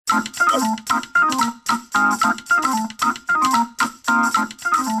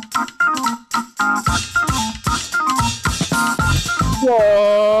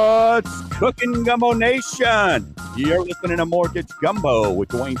What's cooking, Gumbo Nation? You're listening to Mortgage Gumbo with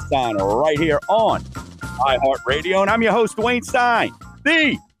Dwayne Stein right here on iHeartRadio, and I'm your host, Dwayne Stein,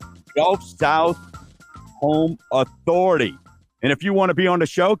 the Gulf South Home Authority. And if you want to be on the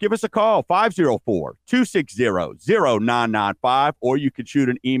show, give us a call, 504-260-0995, or you can shoot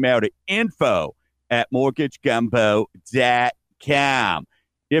an email to info@mortgagegumbo.com.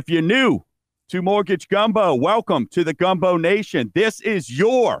 If you're new to Mortgage Gumbo, welcome to the Gumbo Nation. This is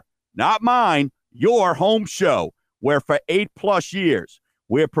your, not mine, your home show, where for 8+ years,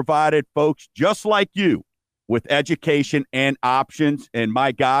 we have provided folks just like you with education and options. And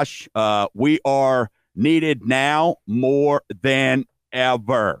my gosh, we are needed now more than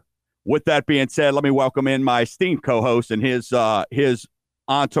ever. With that being said, let me welcome in my esteemed co-host and his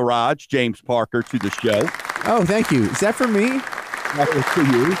entourage, James Parker, to the show. Oh, thank you. Is that for me? That is for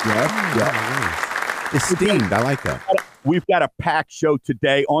you. Yes. Esteemed. I like that. We've got a packed show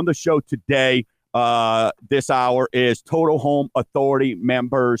today. On the show today, this hour is Total Home Authority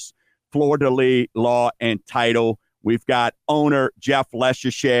members, Fleur Law and Title. We've got owner Jeff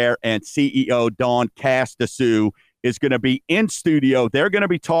Leschere and CEO Dawn Castasu is going to be in studio. They're going to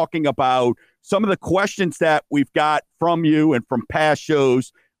be talking about some of the questions that we've got from you and from past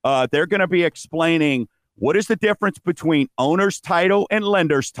shows. They're going to be explaining what is the difference between owner's title and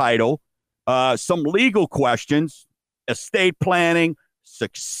lender's title, some legal questions, estate planning,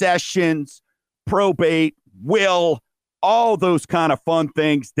 successions, probate, will, all those kind of fun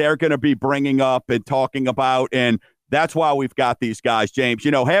things they're going to be bringing up and talking about. And that's why we've got these guys, James. You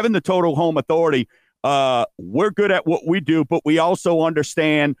know, having the Total Home Authority, we're good at what we do, but we also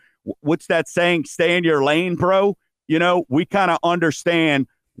understand, what's that saying? Stay in your lane, bro. You know, we kind of understand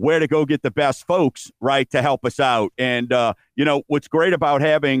where to go get the best folks, right, to help us out. And, you know, what's great about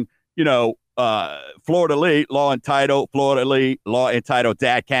having, you know, Florida Lee Law and Title, Florida Lee Law and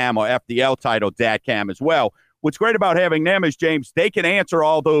Title.com or FDL Title.com as well. What's great about having them is, James, they can answer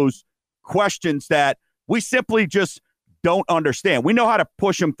all those questions that we simply just don't understand. We know how to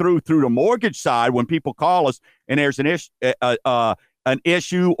push them through the mortgage side when people call us and there's an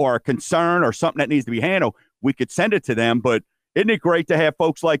issue or a concern or something that needs to be handled. We could send it to them, but isn't it great to have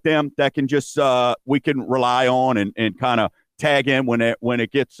folks like them that can just we can rely on and kind of tag in when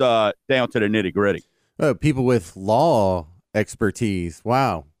it gets down to the nitty gritty? People with law expertise.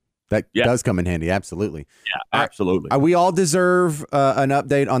 Wow. That does come in handy. Absolutely. Yeah, absolutely. We all deserve an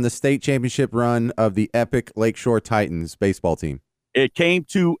update on the state championship run of the epic Lakeshore Titans baseball team. It came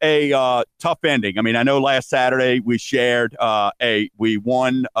to a tough ending. I mean, I know last Saturday we shared we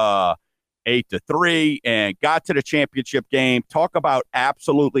won 8-3 and got to the championship game. Talk about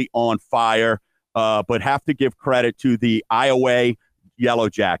absolutely on fire, but have to give credit to the Iowa Yellow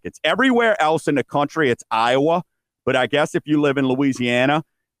Jackets. Everywhere else in the country, it's Iowa. But I guess if you live in Louisiana,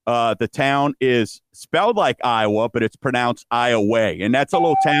 the town is spelled like Iowa, but it's pronounced Iowa. And that's a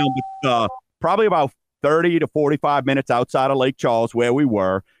little town probably about 30 to 45 minutes outside of Lake Charles where we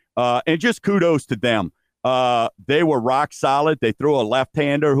were. And just kudos to them. They were rock solid. They threw a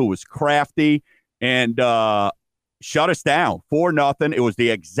left-hander who was crafty and shut us down 4-0. It was the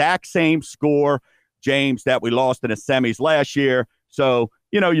exact same score, James, that we lost in the semis last year. So,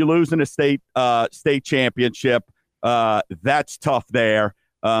 you know, you're losing a state championship. That's tough there.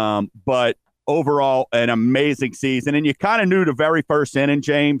 But overall, an amazing season. And you kind of knew the very first inning,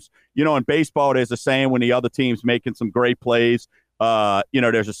 James. You know, in baseball, there's a saying when the other team's making some great plays, you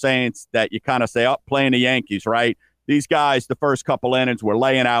know, there's a saying that you kind of say, oh, playing the Yankees, right? These guys, the first couple innings, were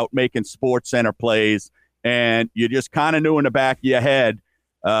laying out, making Sports Center plays, and you just kind of knew in the back of your head,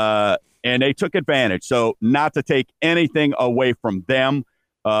 and they took advantage. So not to take anything away from them,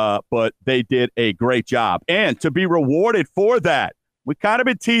 but they did a great job. And to be rewarded for that, we kind of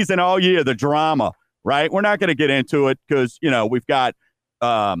been teasing all year the drama, right? We're not going to get into it because, you know, we've got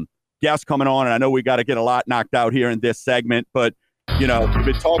guests coming on, and I know we got to get a lot knocked out here in this segment, but you know, we've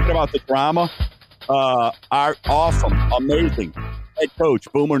been talking about the drama. Our awesome, amazing head coach,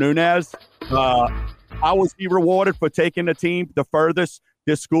 Boomer Nunez. How was he rewarded for taking the team the furthest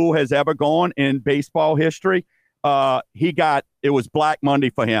this school has ever gone in baseball history? It was Black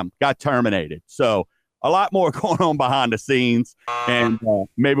Monday for him, got terminated. So a lot more going on behind the scenes. And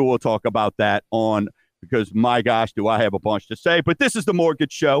maybe we'll talk about that because my gosh, do I have a bunch to say. But this is the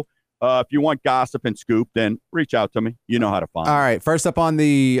Mortgage Show. If you want gossip and scoop, then reach out to me. You know how to find me. All right. First up on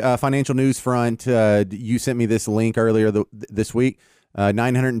the financial news front, you sent me this link earlier this week.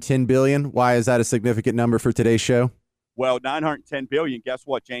 $910 billion. Why is that a significant number for today's show? Well, 910 billion. Guess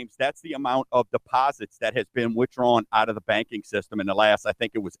what, James? That's the amount of deposits that has been withdrawn out of the banking system in the last, I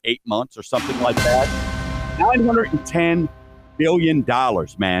think it was 8 months or something like that. $910 billion,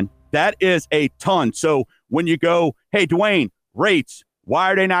 man. That is a ton. So when you go, hey, Dwayne, rates,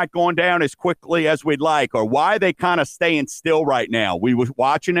 why are they not going down as quickly as we'd like? Or why are they kind of staying still right now? We were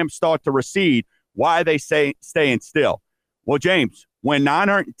watching them start to recede. Why are they staying still? Well, James, when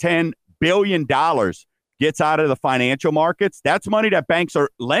 $910 billion gets out of the financial markets, that's money that banks are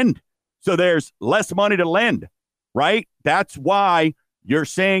lend. So there's less money to lend, right? That's why you're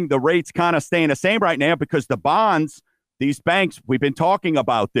seeing the rates kind of staying the same right now, because the bonds, these banks, we've been talking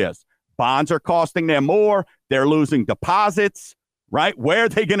about this. Bonds are costing them more. They're losing deposits, right? Where are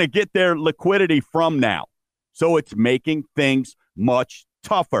they going to get their liquidity from now? So it's making things much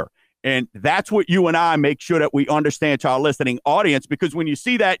tougher. And that's what you and I make sure that we understand to our listening audience, because when you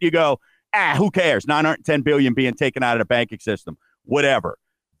see that, you go, who cares? 910 billion being taken out of the banking system, whatever.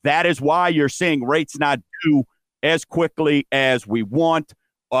 That is why you're seeing rates not do as quickly as we want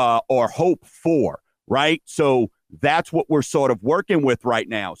or hope for, right? So that's what we're sort of working with right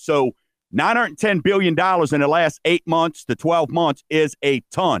now. So $910 billion in the last 8 months to 12 months is a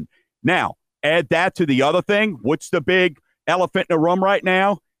ton. Now, add that to the other thing. What's the big elephant in the room right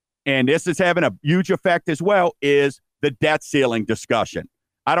now? And this is having a huge effect as well, is the debt ceiling discussion.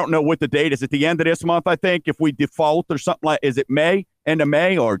 I don't know what the date is. At the end of this month, I think, if we default or something like, is it May, end of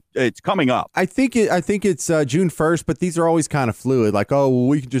May, or it's coming up? I think it's June 1st, but these are always kind of fluid. Like, oh, well,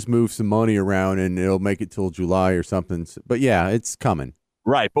 we can just move some money around and it'll make it till July or something. But yeah, it's coming.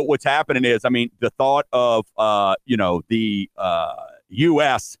 Right. But what's happening is, I mean, the thought of, the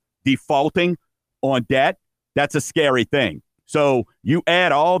U.S. defaulting on debt, that's a scary thing. So you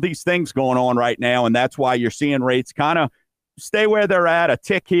add all these things going on right now, and that's why you're seeing rates kind of stay where they're at, a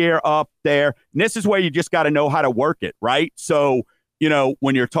tick here, up there. And this is where you just got to know how to work it, right? So,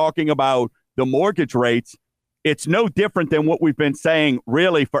 when you're talking about the mortgage rates, it's no different than what we've been saying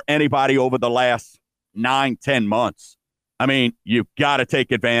really for anybody over the last 9-10 months. I mean, you've got to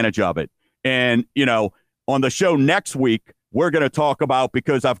take advantage of it. And, on the show next week, we're going to talk about,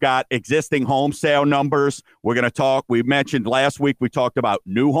 because I've got existing home sale numbers. We're going to talk, we mentioned last week, we talked about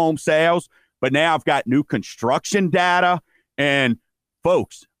new home sales, but now I've got new construction data. And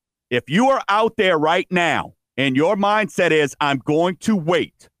folks, if you are out there right now and your mindset is, I'm going to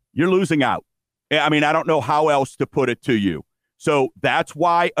wait, you're losing out. I mean, I don't know how else to put it to you. So that's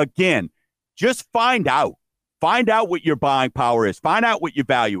why, again, just find out what your buying power is. Find out what your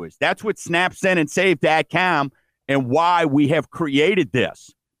value is. That's what SnapSend and Save.com and why we have created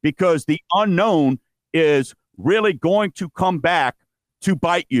this, because the unknown is really going to come back to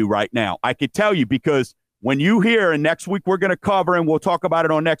bite you right now. I could tell you, because when you hear, and next week we're going to cover, and we'll talk about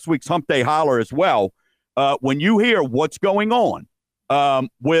it on next week's Hump Day Holler as well, when you hear what's going on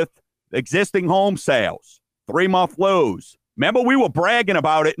with existing home sales, 3-month lows. Remember, we were bragging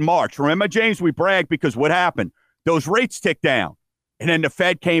about it in March. Remember, James, we bragged because what happened? Those rates ticked down. And then the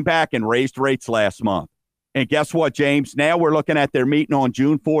Fed came back and raised rates last month. And guess what, James? Now we're looking at their meeting on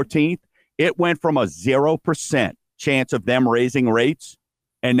June 14th. It went from a 0% chance of them raising rates,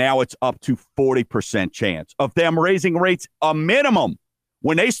 and now it's up to 40% chance of them raising rates a minimum.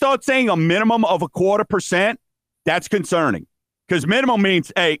 When they start saying a minimum of 0.25%, that's concerning, because minimum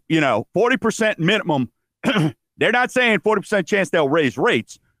means, 40% minimum. They're not saying 40% chance they'll raise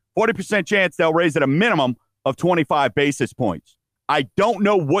rates, 40% chance they'll raise at a minimum of 25 basis points. I don't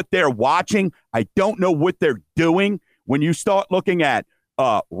know what they're watching. I don't know what they're doing. When you start looking at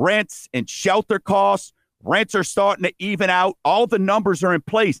rents and shelter costs, rents are starting to even out. All the numbers are in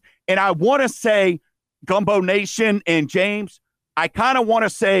place. And I want to say, Gumbo Nation and James, I kind of want to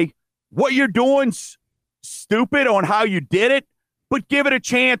say what you're doing's stupid on how you did it, but give it a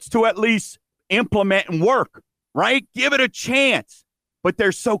chance to at least implement and work, right? Give it a chance. But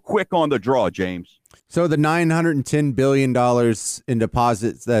they're so quick on the draw, James. So the $910 billion in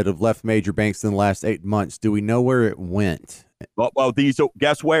deposits that have left major banks in the last 8 months, do we know where it went? Well,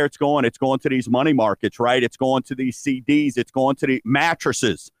 guess where it's going? It's going to these money markets, right? It's going to these CDs. It's going to the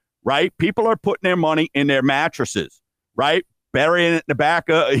mattresses, right? People are putting their money in their mattresses, right? Burying it in the back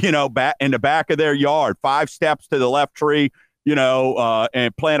of, in the back of their yard, 5 steps to the left tree,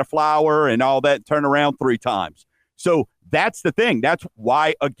 and plant a flower and all that, turn around 3 times. So that's the thing. That's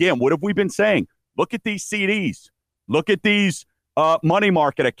why, again, what have we been saying? Look at these CDs. Look at these money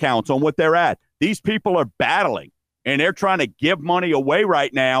market accounts on what they're at. These people are battling, and they're trying to give money away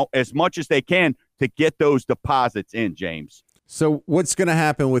right now as much as they can to get those deposits in, James. So what's going to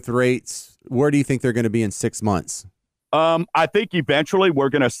happen with rates? Where do you think they're going to be in 6 months? I think eventually we're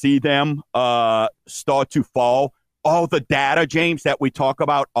going to see them start to fall. all the data, James, that we talk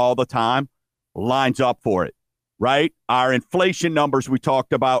about all the time lines up for it, right? Our inflation numbers we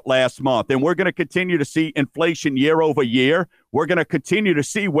talked about last month, and we're going to continue to see inflation year over year. We're going to continue to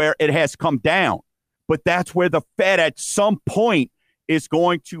see where it has come down. But that's where the Fed at some point is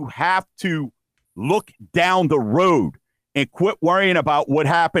going to have to look down the road and quit worrying about what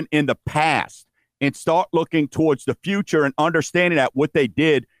happened in the past and start looking towards the future and understanding that what they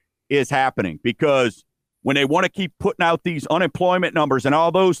did is happening. Because when they want to keep putting out these unemployment numbers and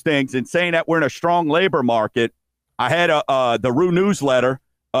all those things and saying that we're in a strong labor market, I had the Rue newsletter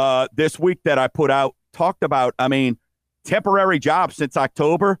this week that I put out talked about, temporary jobs since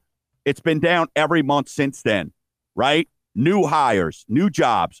October. It's been down every month since then, right? New hires, new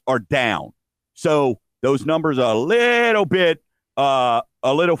jobs are down. So those numbers are a little bit, a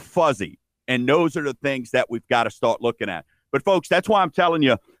little fuzzy. And those are the things that we've got to start looking at. But, folks, that's why I'm telling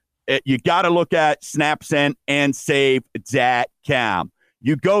you, you got to look at snapsendandsave.com.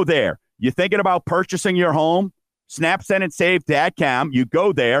 You go there. You're thinking about purchasing your home, snapsendandsave.com. You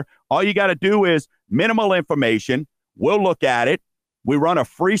go there. All you got to do is minimal information. We'll look at it. We run a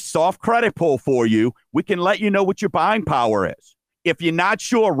free soft credit pull for you. We can let you know what your buying power is. If you're not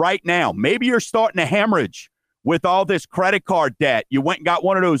sure right now, maybe you're starting to hemorrhage with all this credit card debt. You went and got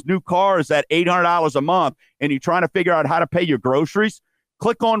one of those new cars at $800 a month, and you're trying to figure out how to pay your groceries.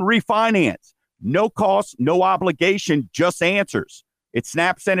 Click on refinance. No cost, no obligation, just answers. It's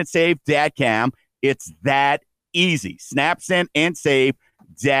snapsendandsave.com. It's that easy.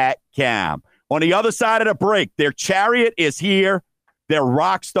 Snapsendandsave.com. On the other side of the break, their Chariot is here. They're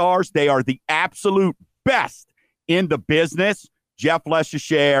rock stars. They are the absolute best in the business. Jeff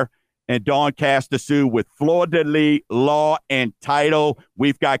Leschere and Dawn Castasu with Fleur de Lis Law and Title.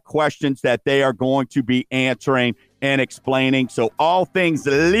 We've got questions that they are going to be answering and explaining. So all things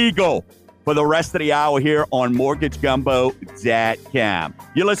legal for the rest of the hour here on MortgageGumbo.com.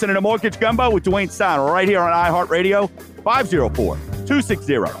 You're listening to Mortgage Gumbo with Dwayne Stein right here on iHeartRadio,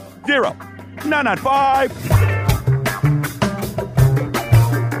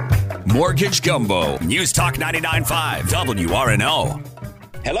 504-260-0995. Mortgage Gumbo, News Talk 99.5 WRNO.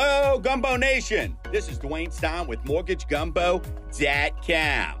 Hello, Gumbo Nation. This is Dwayne Stein with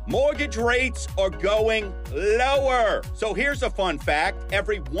MortgageGumbo.com. Mortgage rates are going lower. So here's a fun fact.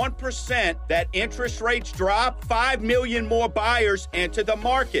 Every 1% that interest rates drop, 5 million more buyers enter the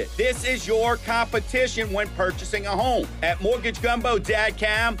market. This is your competition when purchasing a home. At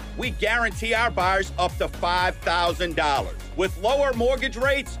MortgageGumbo.com, we guarantee our buyers up to $5,000. With lower mortgage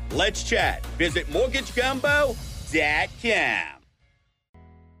rates, let's chat. Visit MortgageGumbo.com.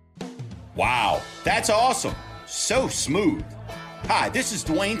 Wow, that's awesome. So smooth. Hi, this is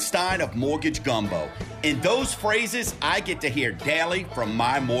Dwayne Stein of Mortgage Gumbo, and those phrases I get to hear daily from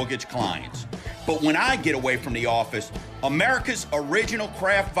my mortgage clients. But when I get away from the office, America's original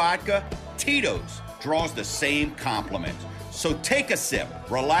craft vodka, Tito's, draws the same compliments. So take a sip,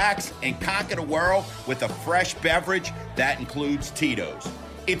 relax, and conquer the world with a fresh beverage that includes Tito's.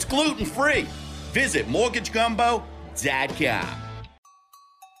 It's gluten-free. Visit MortgageGumbo.com.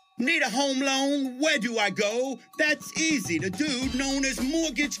 Need a home loan? Where do I go? That's easy to do, known as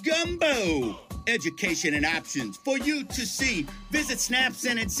Mortgage Gumbo. Education and options for you to see. Visit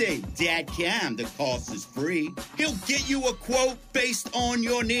snapsendandsave.com. The cost is free. He'll get you a quote based on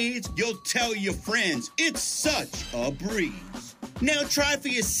your needs. You'll tell your friends. It's such a breeze. Now try for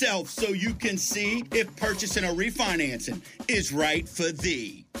yourself so you can see if purchasing or refinancing is right for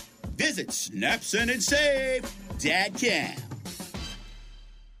thee. Visit snapsendandsave.com.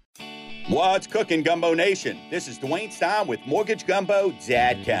 What's cooking, Gumbo Nation? This is Dwayne Stein with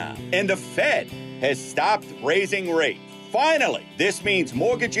MortgageGumbo.com. And the Fed has stopped raising rates. Finally, this means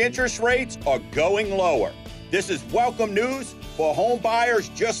mortgage interest rates are going lower. This is welcome news for home buyers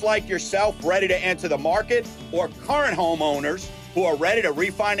just like yourself ready to enter the market, or current homeowners who are ready to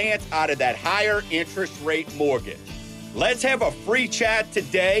refinance out of that higher interest rate mortgage. Let's have a free chat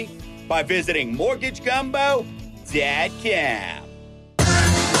today by visiting MortgageGumbo.com.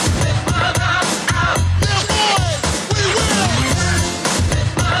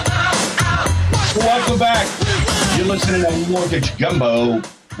 Welcome back. You're listening to Mortgage Gumbo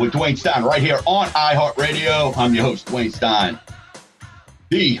with Dwayne Stein right here on iHeartRadio. I'm your host, Dwayne Stein,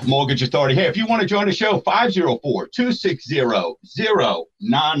 the Mortgage Authority. Hey, if you want to join the show,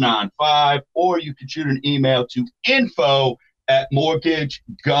 504-260-0995, or you can shoot an email to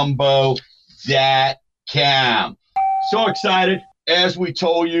info@mortgagegumbo.com. So excited. As we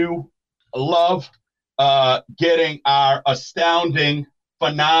told you, love getting our astounding,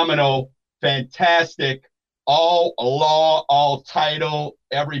 phenomenal, fantastic, all law, all title,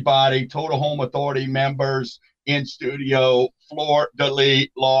 everybody, Total Home Authority members in studio, Fleur,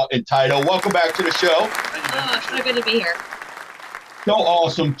 Law and Title. Welcome back to the show. Oh, it's so good to be here. So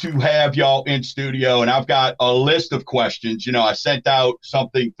awesome to have y'all in studio, and I've got a list of questions. I sent out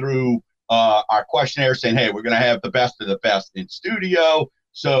something through our questionnaire saying, hey, we're going to have the best of the best in studio.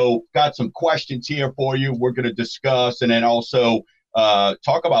 So got some questions here for you we're going to discuss, and then also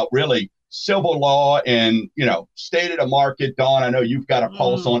talk about really civil law and, state of the market. Dawn, I know you've got a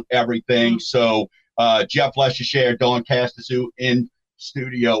pulse on everything. So Jeff Lesher, Dawn Castasu in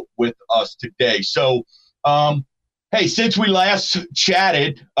studio with us today. So, hey, since we last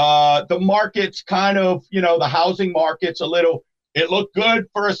chatted, the market's kind of, the housing market's it looked good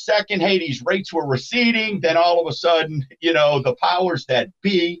for a second. Hey, these rates were receding. Then all of a sudden, the powers that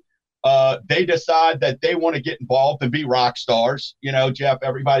be, they decide that they want to get involved and be rock stars. Jeff,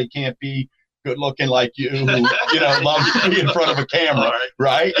 everybody can't be good looking like you, who, loves to be in front of a camera,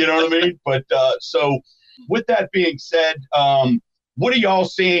 right? You know what I mean? But so with that being said, what are y'all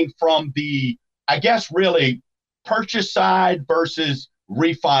seeing from the, I guess, really purchase side versus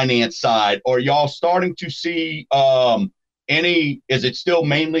refinance side? Are y'all starting to see is it still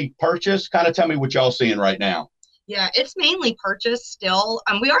mainly purchase? Kind of tell me what y'all seeing right now. Yeah, it's mainly purchase still.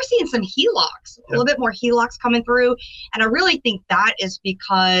 We are seeing some HELOCs, a little bit more HELOCs coming through. And I really think that is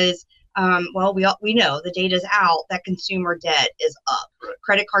because, we know the data's out that consumer debt is up. Right.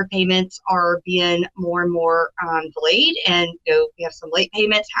 Credit card payments are being more and more delayed, and we have some late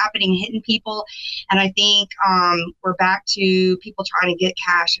payments happening, hitting people. And I think we're back to people trying to get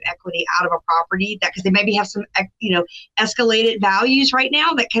cash and equity out of a property because they maybe have some escalated values right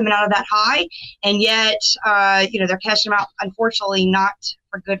now that coming out of that high, and yet they're cashing them out, unfortunately not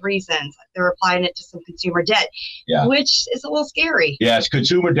for good reasons. They're applying it to some consumer debt, which is a little scary. Yes,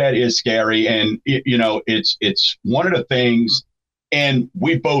 consumer debt is scary. And, it's one of the things, and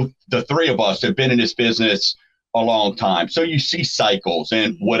the three of us have been in this business a long time. So you see cycles.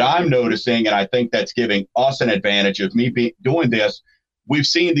 And what I'm noticing, and I think that's giving us an advantage of me doing this, we've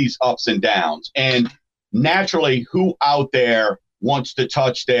seen these ups and downs. And naturally, who out there wants to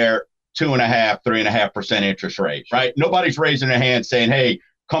touch their 2.5%, 3.5% interest rate, right? Nobody's raising their hand saying, hey,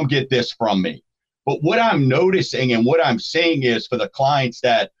 come get this from me. But what I'm noticing and what I'm seeing is for the clients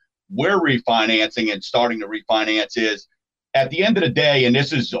that we're refinancing and starting to refinance is at the end of the day, and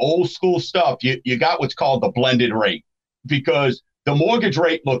this is old school stuff, you got what's called the blended rate, because the mortgage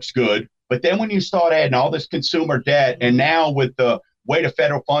rate looks good. But then when you start adding all this consumer debt, and now with the way the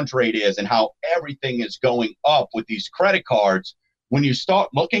federal funds rate is and how everything is going up with these credit cards, when you start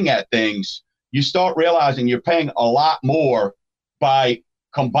looking at things, you start realizing you're paying a lot more by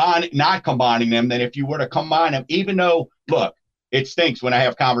not combining them than if you were to combine them, even though, look, it stinks when I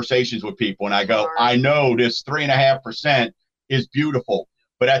have conversations with people and I go, I know this 3.5% is beautiful,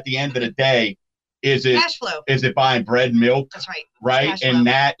 but at the end of the day, is it cash flow? Is it buying bread and milk? That's right. Right. And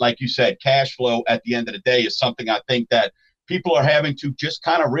that, like you said, cash flow at the end of the day is something I think that people are having to just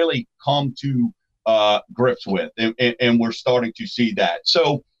kind of really come to grips with, and we're starting to see that.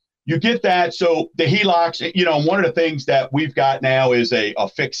 So you get that. So the HELOCs, one of the things that we've got now is a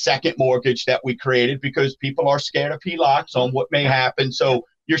fixed second mortgage that we created because people are scared of HELOCs on what may happen. So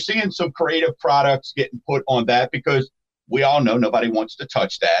you're seeing some creative products getting put on that because we all know nobody wants to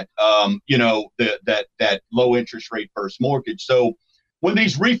touch that, that low interest rate first mortgage. So when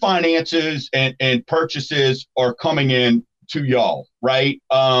these refinances and purchases are coming in to y'all, right?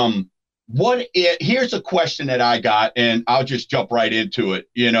 Here's a question that I got, and I'll just jump right into it,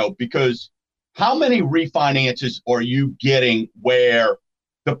 because how many refinances are you getting where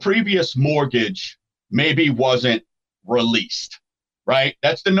the previous mortgage maybe wasn't released, right?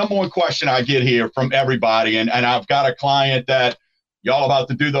 That's the number one question I get here from everybody. And I've got a client that y'all about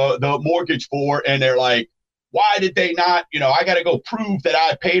to do the mortgage for, and they're like, why did they not, I got to go prove that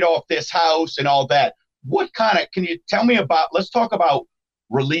I paid off this house and all that. Can you tell me let's talk about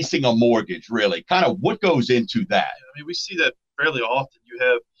releasing a mortgage, really, kind of what goes into that? We see that fairly often. You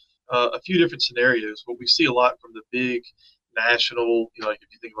have a few different scenarios. What we see a lot from the big national, like if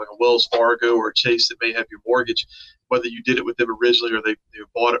you think of like a Wells Fargo or a Chase that may have your mortgage, whether you did it with them originally or they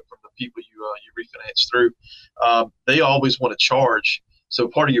bought it from the people you refinance through, they always want to charge. So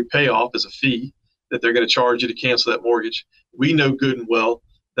part of your payoff is a fee that they're going to charge you to cancel that mortgage. We know good and well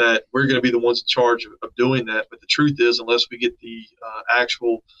that we're going to be the ones in charge of doing that. But the truth is, unless we get the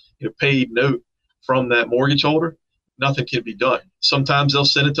actual paid note from that mortgage holder, nothing can be done. Sometimes they'll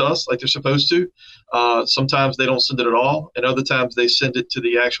send it to us like they're supposed to. Sometimes they don't send it at all. And other times they send it to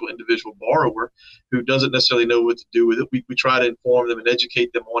the actual individual borrower who doesn't necessarily know what to do with it. We try to inform them and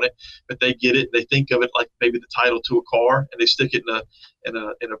educate them on it, but they get it. They think of it like maybe the title to a car, and they stick it in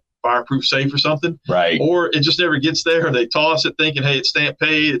a fireproof safe or something. Right. Or it just never gets there. Or they toss it thinking, hey, it's stamp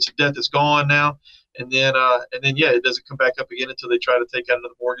paid. It's a debt that's gone now. And then, it doesn't come back up again until they try to take out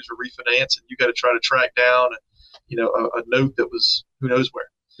another mortgage or refinance, and you got to try to track down, a note that was who knows where.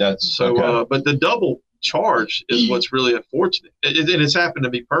 That's so. Okay. But the double charge is what's really unfortunate, and it's happened to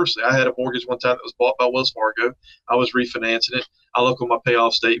me personally. I had a mortgage one time that was bought by Wells Fargo. I was refinancing it. I look on my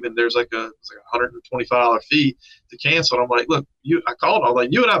payoff statement. There's like a $125 fee to cancel. And I'm like, look, I called. I'm like,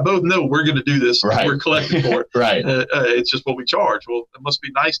 you and I both know we're going to do this. Right. We're collecting for it. Right. It's just what we charge. Well, it must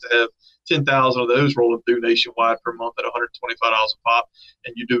be nice to have 10,000 of those rolling through nationwide per month at $125 a pop,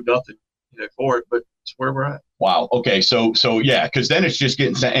 and you do nothing, for it. But it's where we're at. Wow. Okay. So yeah, because then it's just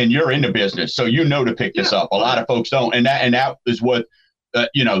getting sent, and you're in the business, so to pick this up. A lot of folks don't, and that is what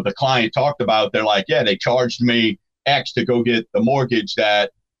the client talked about. They're like, yeah, they charged me X to go get the mortgage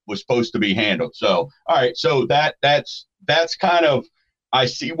that was supposed to be handled. So all right, so that's kind of, I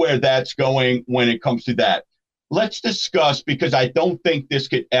see where that's going when it comes to that. Let's discuss, because I don't think this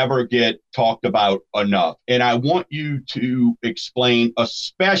could ever get talked about enough. And I want you to explain,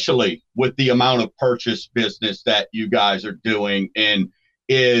 especially with the amount of purchase business that you guys are doing, and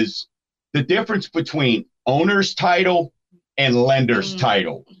is the difference between owner's title and lender's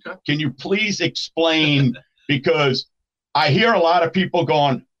title. Okay. Can you please explain? Because I hear a lot of people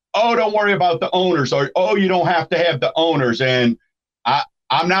going, oh, don't worry about the owners, or, oh, you don't have to have the owners. And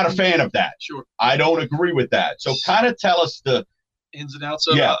I'm not a fan of that. Sure. I don't agree with that. So kind of tell us the ins and outs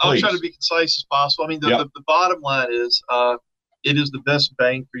of it. I'll try to be concise as possible. I mean, the bottom line is it is the best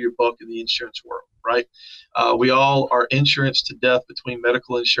bang for your buck in the insurance world, right? We all are insurance to death between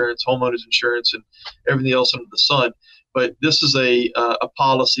medical insurance, homeowners insurance, and everything else under the sun. But this is a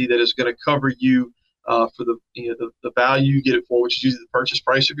policy that is going to cover you for the value you get it for, which is usually the purchase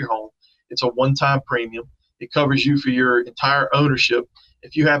price of your home. It's a one-time premium. It covers you for your entire ownership.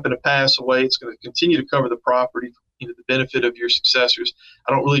 If you happen to pass away, it's going to continue to cover the property for the benefit of your successors.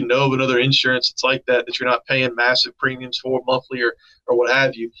 I don't really know of another insurance that's like that you're not paying massive premiums for monthly or what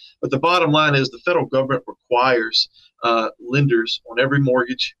have you. But the bottom line is the federal government requires lenders on every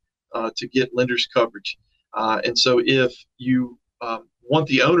mortgage to get lenders coverage. And so if you want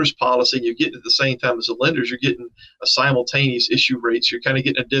the owner's policy and you get it at the same time as the lenders, you're getting a simultaneous issue rate. So you're kind of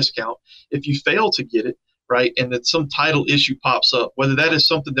getting a discount. If you fail to get it, right, and then some title issue pops up, whether that is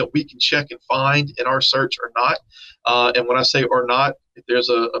something that we can check and find in our search or not. And when I say or not, if there's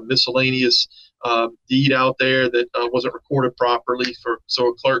a miscellaneous deed out there that wasn't recorded properly so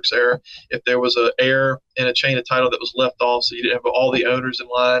a clerk's error, if there was an error in a chain of title that was left off so you didn't have all the owners in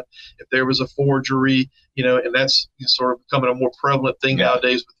line, if there was a forgery, and that's sort of becoming a more prevalent thing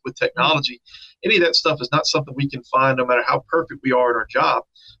nowadays with technology. Any of that stuff is not something we can find no matter how perfect we are in our job.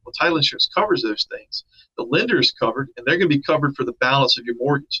 Well, title insurance covers those things. The lender is covered, and they're going to be covered for the balance of your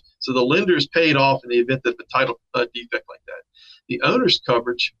mortgage. So the lender is paid off in the event that the title defect like that. The owner's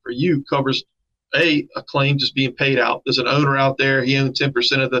coverage for you covers a claim just being paid out. There's an owner out there. He owned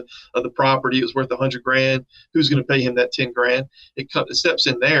 10% of the property. It was worth $100,000. Who's going to pay him that $10,000? It steps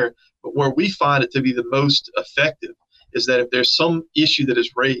in there. But where we find it to be the most effective is that if there's some issue that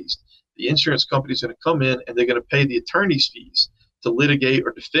is raised, the insurance company is going to come in and they're going to pay the attorney's fees to litigate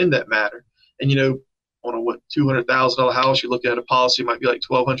or defend that matter. And on a $200,000 house, you're looking at a policy might be like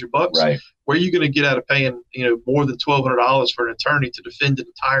 $1,200. Right. Where are you going to get out of paying more than $1,200 for an attorney to defend an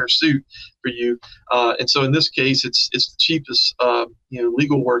entire suit for you? And so in this case, it's the cheapest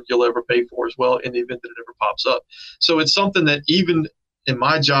legal work you'll ever pay for as well in the event that it ever pops up. So it's something that even in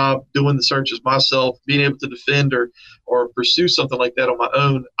my job, doing the searches myself, being able to defend or pursue something like that on my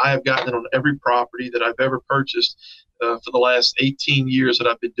own, I have gotten it on every property that I've ever purchased for the last 18 years that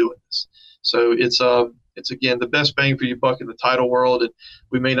I've been doing this. So it's again the best bang for your buck in the title world, and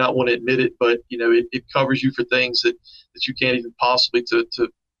we may not want to admit it, but it covers you for things that you can't even possibly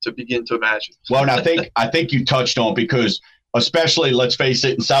to begin to imagine. Well, and I think you touched on, because especially, let's face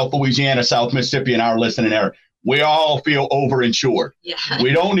it, in South Louisiana, South Mississippi, and our listening area, we all feel overinsured. Yeah.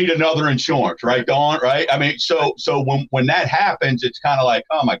 We don't need another insurance, right, Dawn? Right? I mean, so when that happens, it's kind of like,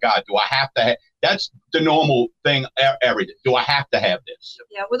 oh my God, do I have to That's the normal thing every day. Do I have to have this?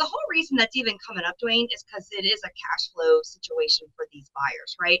 Yeah, well, the whole reason that's even coming up, Dwayne, is because it is a cash flow situation for these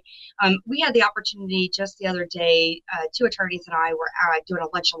buyers, right? We had the opportunity just the other day, two attorneys and I were doing a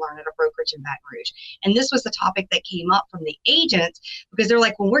lunch and learn at a brokerage in Baton Rouge. And this was the topic that came up from the agents, because they're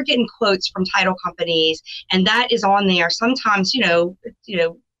like, when we're getting quotes from title companies and that is on there, sometimes,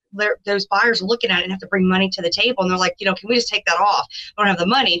 those buyers are looking at it and have to bring money to the table. And they're like, can we just take that off? I don't have the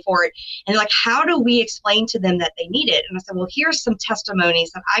money for it. And they're like, how do we explain to them that they need it? And I said, well, here's some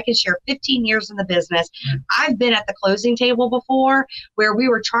testimonies that I can share. 15 years in the business. I've been at the closing table before where we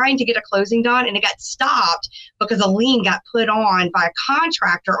were trying to get a closing done and it got stopped because a lien got put on by a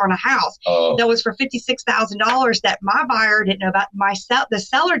contractor on a house that was for $56,000 that my buyer didn't know about. The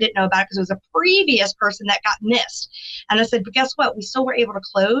seller didn't know about it because it was a previous person that got missed. And I said, but guess what? We still were able to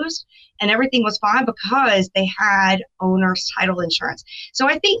close and everything was fine because they had owner's title insurance. So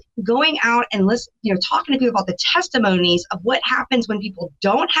I think going out and talking to people about the testimonies of what happens when people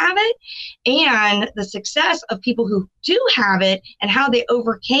don't have it and the success of people who do have it and how they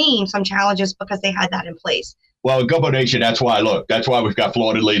overcame some challenges because they had that in place. Well, Gumbo Nation, that's why we've got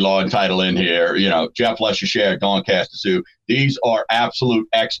Florida Lee Law and Title in here. Jeff Lesher, Don Castasue. These are absolute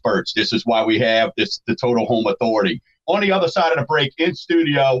experts. This is why we have the Total Home Authority. On the other side of the break, in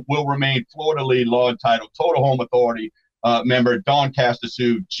studio will remain Florida Lee Law and Title Total Home Authority member Don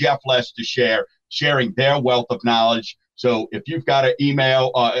Castasue, Jeff Lesher, sharing their wealth of knowledge. So if you've got an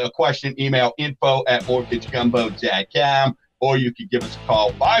email, a question, email info@mortgagegumbo.com, or you can give us a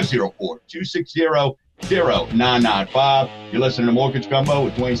call 504-260-0995. You're listening to Mortgage Gumbo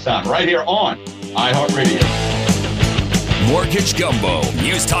with Dwayne Stein right here on iHeartRadio. Mortgage Gumbo,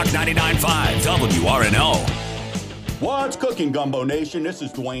 News Talk 99.5 WRNO. What's cooking, Gumbo Nation? This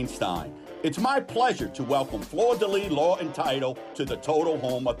is Dwayne Stein. It's my pleasure to welcome Fleur de Lis Law and Title to the Total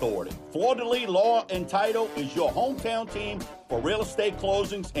Home Authority. Fleur de Lis Law and Title is your hometown team for real estate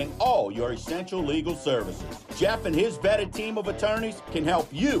closings and all your essential legal services. Jeff and his vetted team of attorneys can help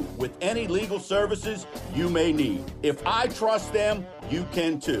you with any legal services you may need. If I trust them, you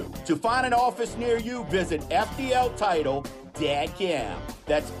can too. To find an office near you, visit FDLtitle.com.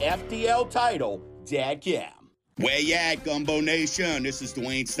 That's FDLtitle.com. Where you at, Gumbo Nation? This is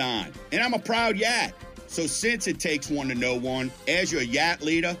Dwayne Stein, and I'm a proud Yat. So since it takes one to know one, as your Yat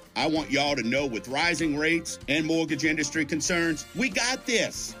leader, I want y'all to know with rising rates and mortgage industry concerns, we got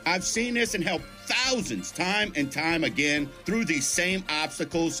this. I've seen this and helped thousands time and time again through these same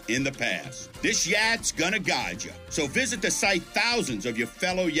obstacles in the past. This Yat's gonna guide you. So visit the site thousands of your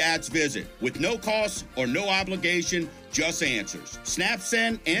fellow Yats visit with no cost or no obligation, just answers. Snap,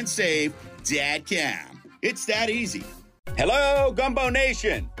 send, and save.com. It's that easy. Hello, Gumbo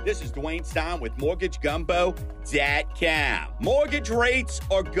Nation. This is Dwayne Stein with MortgageGumbo.com. Mortgage rates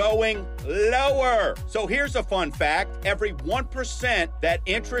are going lower. So here's a fun fact. Every 1% that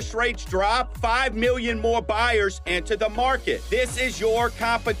interest rates drop, 5 million more buyers enter the market. This is your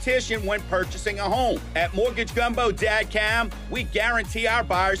competition when purchasing a home. At MortgageGumbo.com, we guarantee our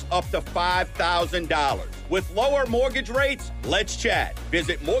buyers up to $5,000. With lower mortgage rates, let's chat.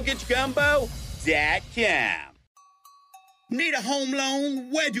 Visit MortgageGumbo.com. Need a home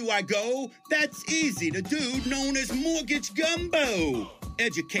loan? Where do I go? That's easy. The dude known as Mortgage Gumbo.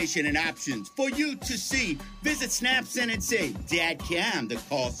 Education and options for you to see. Visit snapsendandsave.com. The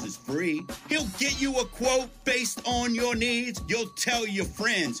cost is free. He'll get you a quote based on your needs. You'll tell your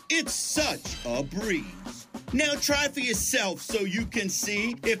friends. It's such a breeze. Now try for yourself so you can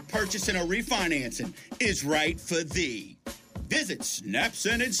see if purchasing or refinancing is right for thee. Visit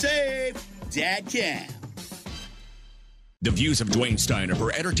snapsendandsave.com. The views of Dwayne Stein are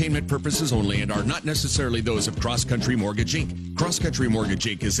for entertainment purposes only and are not necessarily those of Cross Country Mortgage Inc. Cross Country Mortgage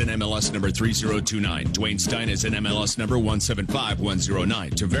Inc. is in MLS number 3029. Dwayne Stein is in MLS number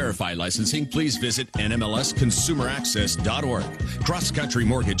 175109. To verify licensing, please visit nmlsconsumeraccess.org. Cross Country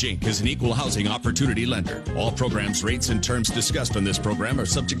Mortgage Inc. is an equal housing opportunity lender. All programs, rates, and terms discussed on this program are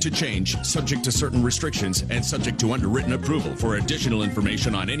subject to change, subject to certain restrictions, and subject to underwritten approval. For additional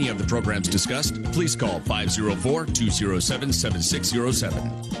information on any of the programs discussed, please call 504-207-7607.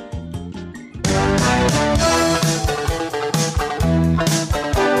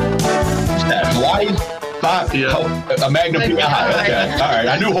 Hawaii? A Magnum PI. Okay. All right.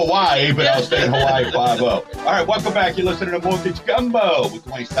 I knew Hawaii, but I was saying Hawaii 5-0. All right. Welcome back. You're listening to Mortgage Gumbo with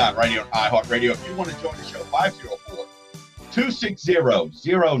Dwayne Stein right here on iHeartRadio. If you want to join the show,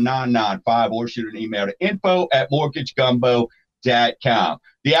 504-260-0995 or shoot an email to info@mortgagegumbo.com.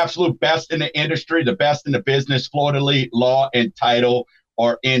 The absolute best in the industry, the best in the business, Fleur de Lis Law and Title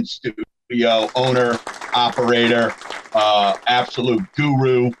are in studio. owner, operator, absolute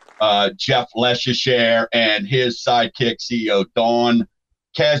guru, Jeff Leschere, and his sidekick, CEO Dawn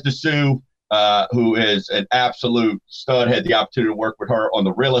Kazdasu, who is an absolute stud. Had the opportunity to work with her on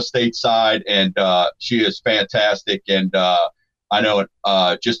the real estate side, and she is fantastic. And I know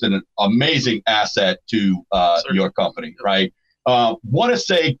just an amazing asset to your company, right? Want to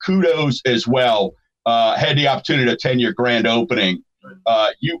say kudos as well. Had the opportunity to attend your grand opening.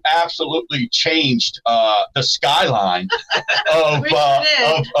 You absolutely changed the skyline of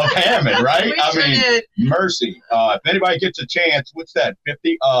Hammond, right? Mercy. If anybody gets a chance, what's that?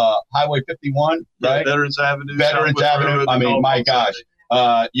 Highway 51, right? Veterans Avenue. I mean, my gosh,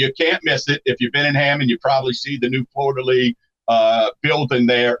 you can't miss it. If you've been in Hammond, you probably see the new Fleur de Lis building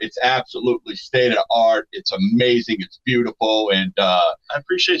there. It's absolutely state of the art. It's amazing. It's beautiful. And I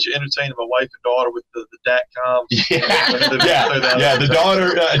appreciate you entertaining my wife and daughter with the .coms. Yeah. The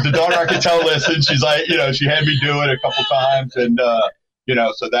daughter I can tell listen. She's like, she had me do it a couple times, and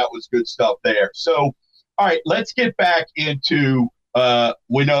so that was good stuff there. So, all right, let's get back into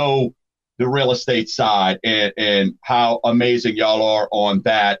we know the real estate side and how amazing y'all are on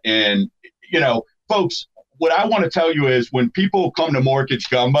that. And folks, what I want to tell you is when people come to Mortgage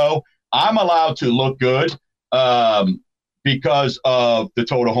Gumbo, I'm allowed to look good because of the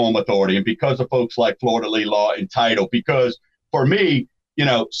Total Home Authority and because of folks like Fleur de Lis Law and Title. Because for me,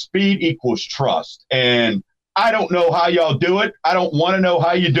 speed equals trust. And I don't know how y'all do it. I don't want to know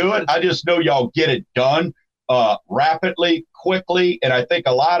how you do it. I just know y'all get it done rapidly, quickly. And I think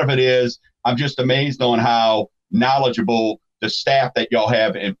a lot of it is I'm just amazed on how knowledgeable the staff that y'all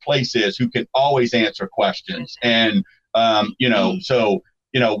have in place is, who can always answer questions. And, so,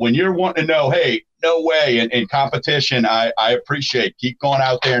 when you're wanting to know, hey, no way, in competition, I appreciate, keep going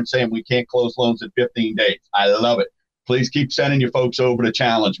out there and saying we can't close loans in 15 days. I love it. Please keep sending your folks over to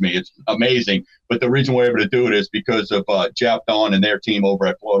challenge me. It's amazing. But the reason we're able to do it is because of Jeff, Dawn, and their team over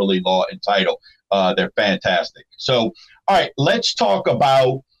at Fleur de Lis Law and Title. They're fantastic. So, all right, let's talk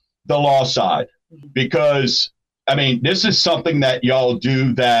about the law side, because this is something that y'all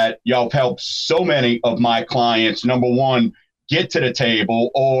do that y'all have helped so many of my clients, number one, get to the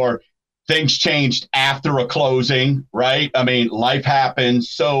table, or things changed after a closing, right? Life happens.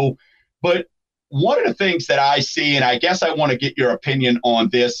 So, but one of the things that I see, and I guess I want to get your opinion on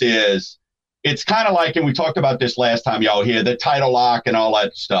this, is it's kind of like, and we talked about this last time y'all here, the title lock and all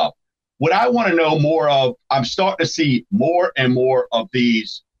that stuff. What I want to know more of, I'm starting to see more and more of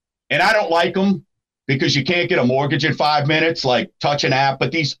these, and I don't like them, because you can't get a mortgage in 5 minutes, like touch an app,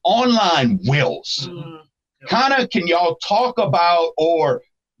 but these online wills, can y'all talk about or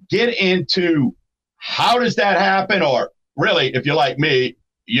get into how does that happen? Or really, if you're like me,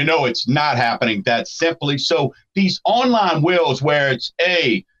 it's not happening that simply. So these online wills where it's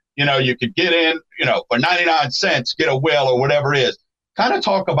you could get in, for 99 cents, get a will or whatever it is, kind of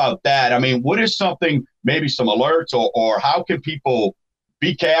talk about that. What is something, maybe some alerts, or how can people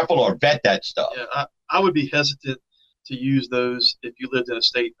be careful or vet that stuff? Yeah, I would be hesitant to use those if you lived in a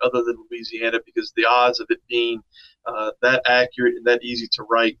state other than Louisiana, because the odds of it being that accurate and that easy to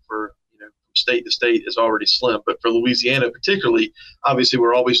write for from state to state is already slim. But for Louisiana particularly, obviously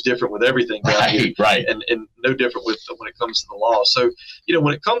we're always different with everything, right? And no different with when it comes to the law. So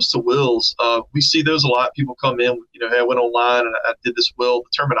when it comes to wills, we see those a lot. People come in, hey, I went online and I did this will. The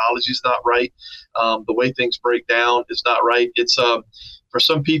terminology is not right. The way things break down is not right. It's for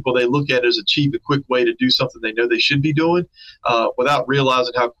some people, they look at it as a cheap and quick way to do something they know they should be doing without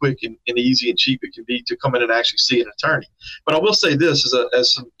realizing how quick and easy and cheap it can be to come in and actually see an attorney. But I will say this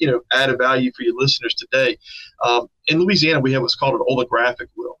as some added value for your listeners today. In Louisiana, we have what's called an oligraphic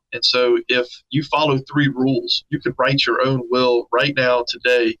will. And so if you follow 3 rules, you could write your own will right now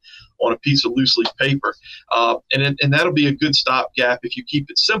today on a piece of loose leaf paper. And that'll be a good stopgap if you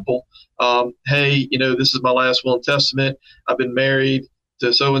keep it simple. Hey, this is my last will and testament. I've been married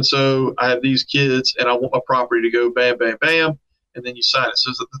to so-and-so, I have these kids, and I want my property to go bam, bam, bam, and then you sign it.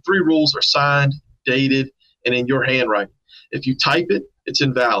 So the 3 rules are signed, dated, and in your handwriting. If you type it, it's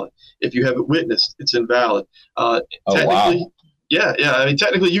invalid. If you have it witnessed, it's invalid. Technically, wow. Yeah.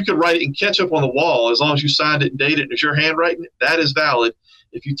 Technically, you could write it and catch up on the wall as long as you signed it and dated it and it's your handwriting. That is valid.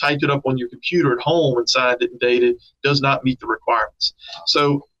 If you typed it up on your computer at home and signed it and dated, it does not meet the requirements.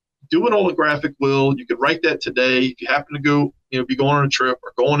 So do an oligraphic will. You can write that today. If you happen to go, be going on a trip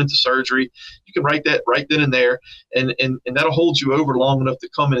or going into surgery, you can write that right then and there, and that'll hold you over long enough to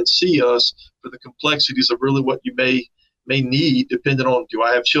come in and see us for the complexities of really what you may may need, depending on, do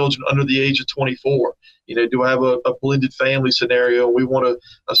I have children under the age of 24? Do I have a blended family scenario? We want to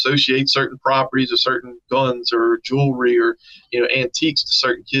associate certain properties or certain guns or jewelry or, antiques to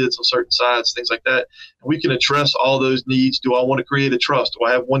certain kids on certain sides, things like that. And we can address all those needs. Do I want to create a trust? Do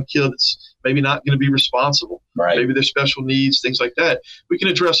I have one kid that's maybe not going to be responsible? Right. Maybe there's special needs, things like that. We can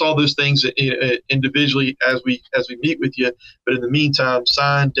address all those things individually as we meet with you. But in the meantime,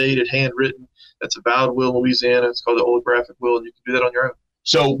 signed, dated, handwritten, that's a valid will in Louisiana. It's called the holographic will, and you can do that on your own.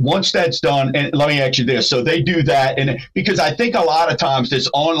 So once that's done, and let me ask you this. So they do that, and because I think a lot of times this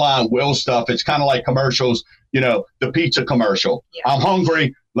online will stuff, it's kind of like commercials, the pizza commercial. Yeah. I'm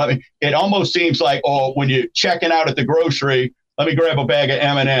hungry. It almost seems like, when you're checking out at the grocery, let me grab a bag of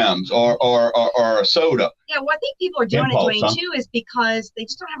M&Ms or a soda. Yeah, well, I think people are doing it, Dwayne, too, is because they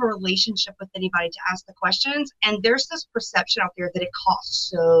just don't have a relationship with anybody to ask the questions. And there's this perception out there that it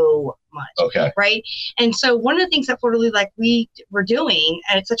costs so much. Okay. Right? And so one of the things that Fleur, like we're doing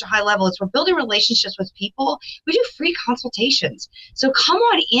at such a high level is we're building relationships with people. We do free consultations. So come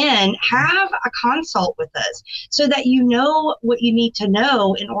on in, have a consult with us so that you know what you need to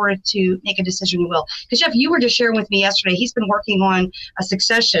know in order to make a decision you will. Because Jeff, you were just sharing with me yesterday, he's been working on a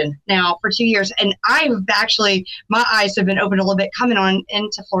succession now for 2 years. And I've actually, my eyes have been opened a little bit coming on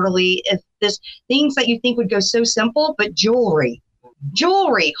into Fleur de Lis. If this things that you think would go so simple, but jewelry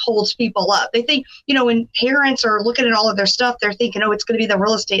holds people up. They think, when parents are looking at all of their stuff, they're thinking, it's going to be the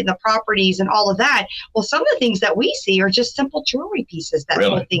real estate and the properties and all of that. Well, some of the things that we see are just simple jewelry pieces that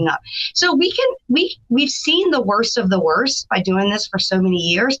hold thing up. So we've seen the worst of the worst by doing this for so many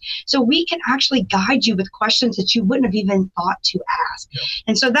years. So we can actually guide you with questions that you wouldn't have even thought to ask. Yeah.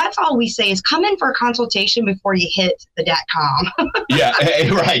 And so that's all we say is come in for a consultation before you hit the .com. Yeah,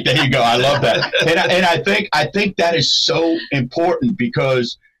 right. There you go. I love that. And I think that is so important,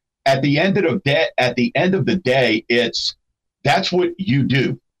 because at the end of the day, that's what you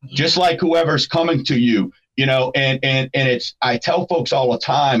do. Just like whoever's coming to you, and it's, I tell folks all the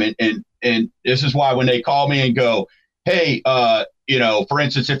time, and this is why when they call me and go, hey, for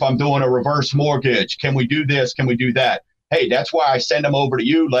instance, if I'm doing a reverse mortgage, can we do this? Can we do that? Hey, that's why I send them over to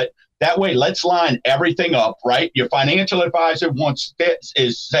you. That way, let's line everything up, right? Your financial advisor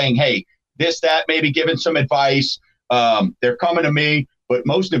is saying, hey, this, that, maybe giving some advice. They're coming to me. But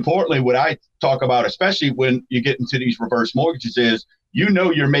most importantly, what I talk about, especially when you get into these reverse mortgages, is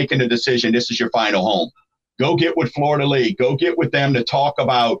you're making a decision. This is your final home. Go get with Fleur de Lis. Go get with them to talk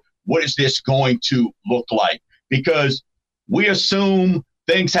about what is this going to look like. Because we assume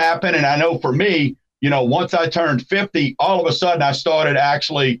things happen. And I know for me, once I turned 50, all of a sudden I started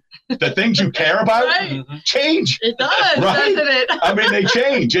actually, the things you care about change. It does, right? Doesn't it? I mean, they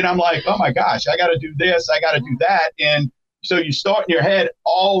change. And I'm like, oh my gosh, I got to do this. I got to do that. And so you start in your head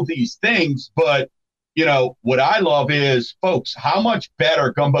all these things. But, what I love is, folks, how much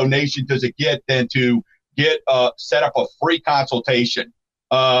better, Gumbo Nation, does it get than to set up a free consultation,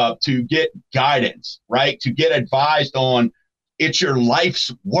 to get guidance, right? To get advised on, it's your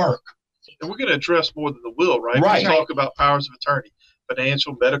life's work. And we're going to address more than the will, right? Right. We talk about powers of attorney,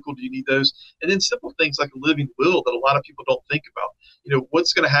 financial, medical, do you need those? And then simple things like a living will that a lot of people don't think about.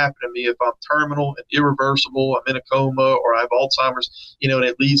 What's going to happen to me if I'm terminal and irreversible, I'm in a coma, or I have Alzheimer's, and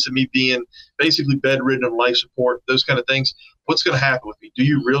it leads to me being basically bedridden on life support, those kind of things. What's going to happen with me? Do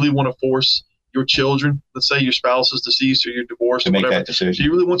you really want to force your children, let's say your spouse is deceased or you're divorced or whatever, do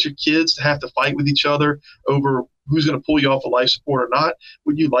you really want your kids to have to fight with each other over who's going to pull you off of life support or not?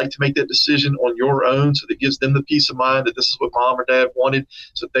 Would you like to make that decision on your own so that gives them the peace of mind that this is what mom or dad wanted,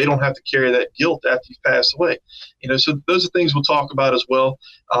 so they don't have to carry that guilt after you've passed away? So those are things we'll talk about as well.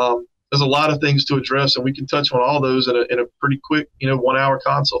 There's a lot of things to address, and we can touch on all those in a pretty quick, 1 hour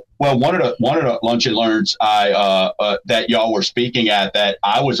consult. Well, one of the lunch and learns that y'all were speaking at that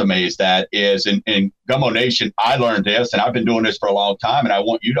I was amazed at is in Gumbo Nation, I learned this, and I've been doing this for a long time, and I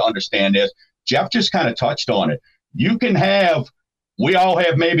want you to understand this. Jeff just kind of touched on it. We all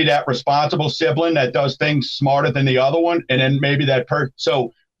have maybe that responsible sibling that does things smarter than the other one, and then maybe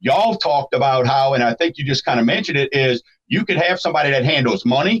so y'all talked about how, and I think you just kind of mentioned it, is you could have somebody that handles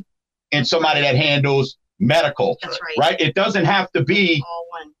money and somebody that handles medical. That's right. Right? It doesn't have to be all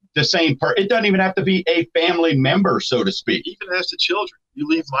one. The same it doesn't even have to be a family member, so to speak. Even as to children, you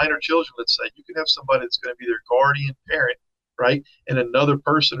leave minor children, let's say, you can have somebody that's going to be their guardian parent, right? And another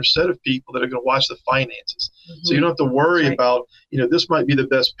person or set of people that are going to watch the finances. Mm-hmm. So you don't have to worry about, this might be the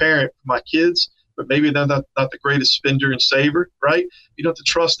best parent for my kids, but maybe they're not the greatest spender and saver, right? You don't have to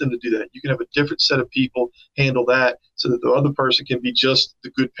trust them to do that. You can have a different set of people handle that so that the other person can be just the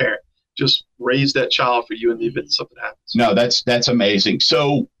good parent. just raise that child for you in the event something happens. No, that's amazing.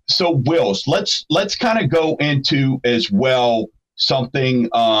 So Wills, let's kind of go into as well something,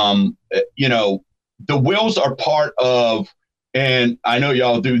 the wills are part of, and I know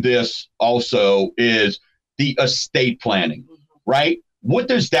y'all do this also, is the estate planning, right? What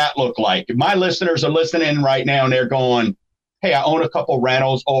does that look like? If my listeners are listening right now and they're going, hey, I own a couple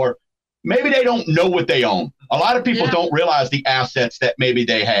rentals, or maybe they don't know what they own. A lot of people don't realize the assets that maybe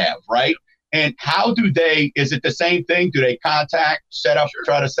they have, right? And how do they, is it the same thing? Do they contact,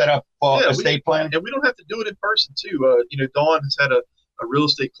 try to set up estate planning? And we don't have to do it in person too. Dawn has had a real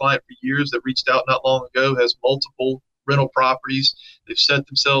estate client for years that reached out not long ago, has multiple rental properties. They've set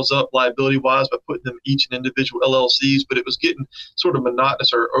themselves up liability-wise by putting them each in individual LLCs, but it was getting sort of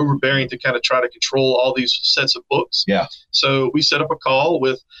monotonous or overbearing to kind of try to control all these sets of books. Yeah. So we set up a call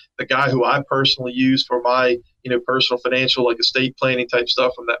with the guy who I personally use for my, personal financial, like estate planning type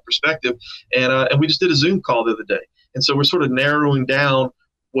stuff from that perspective. And we just did a Zoom call the other day. And so we're sort of narrowing down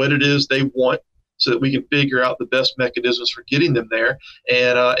what it is they want, so that we can figure out the best mechanisms for getting them there.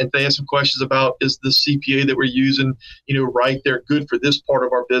 And if they have some questions about, is the CPA that we're using, right, they're good for this part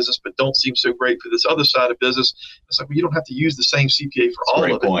of our business, but don't seem so great for this other side of business. It's like, well, you don't have to use the same CPA for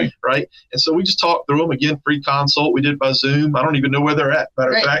all of it, right? And so we just talked through them. Again, free consult. We did it by Zoom. I don't even know where they're at,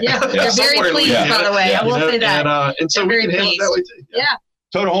 matter of fact. Yeah, they're very pleased, by the way. I will say that. And so we can handle it that way too. Yeah.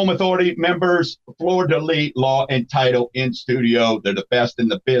 Total Home Authority members, Fleur de Lis Law and Title in studio. They're the best in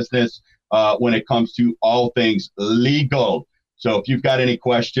the business when it comes to all things legal. So if you've got any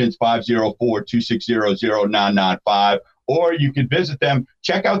questions, 504-260-0995, or you can visit them.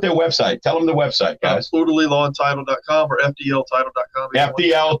 Check out their website. Tell them the website, guys. FleurDeLisLawAndTitle.com or FDLTitle.com.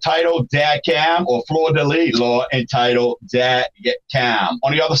 FDLTitle.com or FleurDeLisLawAndTitle.com.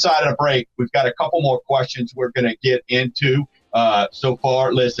 On the other side of the break, we've got a couple more questions we're going to get into. So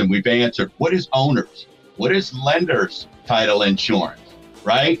far, listen, we've answered what is owners, what is lenders title insurance,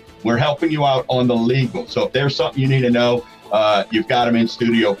 right? We're helping you out on the legal. So if there's something you need to know, you've got them in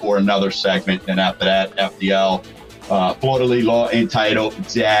studio for another segment. And after that, FDL, Fleur de Lis Law and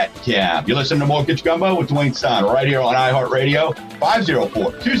Title.com. You listen to Mortgage Gumbo with Dwayne Stein right here on iHeartRadio,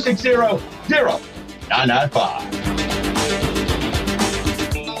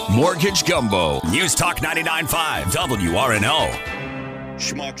 504-260-0995. Mortgage Gumbo, News Talk 99.5, WRNO.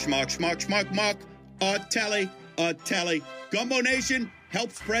 Schmuck. Telly. Gumbo Nation,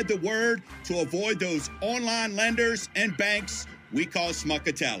 help spread the word to avoid those online lenders and banks we call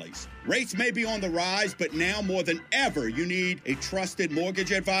schmuckatellis. Rates may be on the rise, but now more than ever, you need a trusted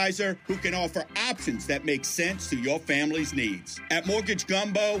mortgage advisor who can offer options that make sense to your family's needs. At Mortgage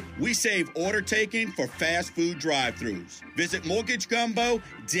Gumbo, we save order taking for fast food drive-thrus. Visit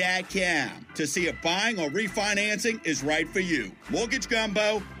MortgageGumbo.com to see if buying or refinancing is right for you.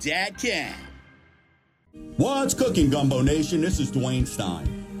 MortgageGumbo.com. What's cooking, Gumbo Nation? This is Dwayne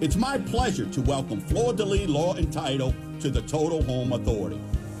Stein. It's my pleasure to welcome Fleur de Lis Law and Title to the Total Home Authority.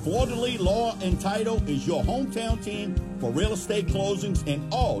 Fleur de Lis Law and Title is your hometown team for real estate closings and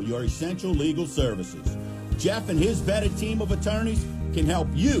all your essential legal services. Jeff and his vetted team of attorneys can help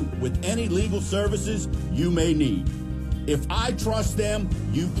you with any legal services you may need. If I trust them,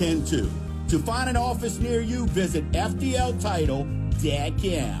 you can too. To find an office near you, visit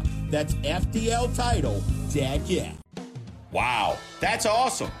FDLTitle.com. That's FDLTitle.com. Wow, that's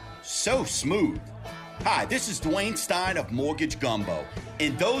awesome. So smooth. Hi, this is Dwayne Stein of Mortgage Gumbo,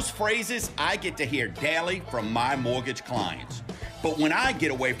 and those phrases I get to hear daily from my mortgage clients. But when I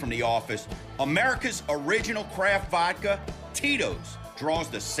get away from the office, America's original craft vodka, Tito's, draws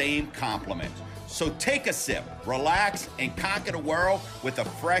the same compliments. So take a sip, relax, and conquer the world with a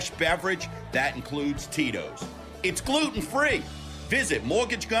fresh beverage that includes Tito's. It's gluten-free. Visit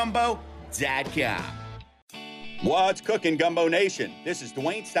MortgageGumbo.com. What's cooking, Gumbo Nation? This is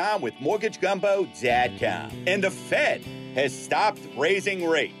Dwayne Stein with MortgageGumbo.com. And the Fed has stopped raising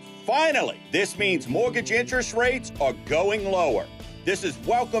rates. Finally, this means mortgage interest rates are going lower. This is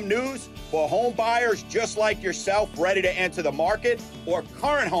welcome news for home buyers just like yourself ready to enter the market, or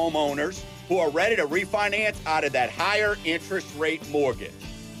current homeowners who are ready to refinance out of that higher interest rate mortgage.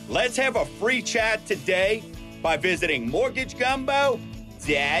 Let's have a free chat today by visiting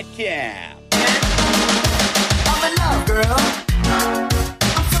MortgageGumbo.com. I'm in love, girl. I'm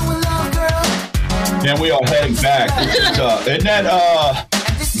so in love, girl. And we are heading back. This is, isn't that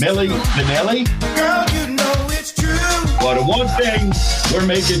Milli Vanilli? Girl, you know it's true. Well, the one thing we're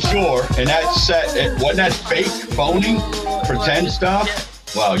making sure, and that wasn't that fake, phony, pretend stuff?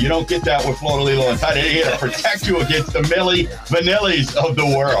 Well, you don't get that with Florida Lilo and Title. They're here to protect you against the Milli Vanillis of the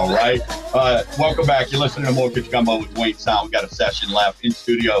world, right? Welcome back. You're listening to Mortgage Gumbo with Dwayne Stein. We got a session left in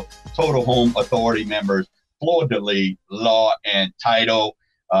studio. Total Home Authority members, Florida Law and Title,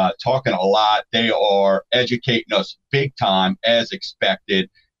 talking a lot. They are educating us big time, as expected,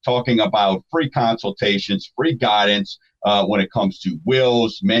 talking about free consultations, free guidance when it comes to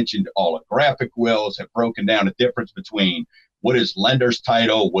wills, mentioned holographic wills, have broken down the difference between what is lender's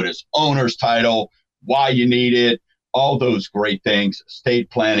title, what is owner's title, why you need it, all those great things, estate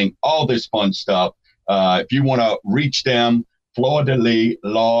planning, all this fun stuff. If you want to reach them, Florida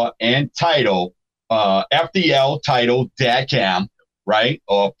Law and Title, FDLtitle.com, right?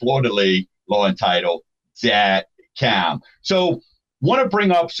 Or Florida Law and Title.com. So want to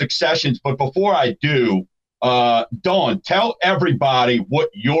bring up successions, but before I do, Dawn, tell everybody what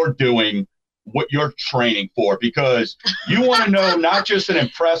you're doing, what you're training for, because you want to know not just an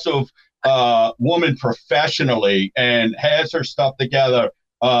impressive woman professionally and has her stuff together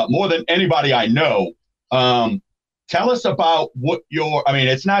more than anybody I know. Tell us about what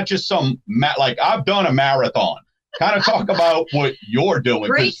it's not just some, like I've done a marathon. Kind of talk about what you're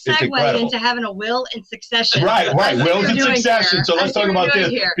doing. Great segue into having a will and succession. Right. Wills and succession. Here. So let's talk about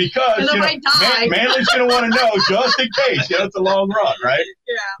this because Manly's going to want to know just in case. It's a long run, right?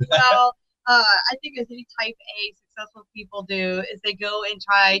 Yeah. Well, I think as any type A successful people do is they go and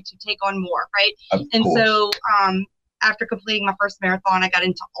try to take on more, right? Of course. So after completing my first marathon, I got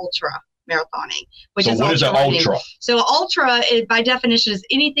into ultra marathoning, which is what is an ultra? So ultra, by definition, is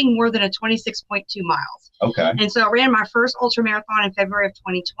anything more than a 26.2 miles. Okay. And so I ran my first ultra marathon in February of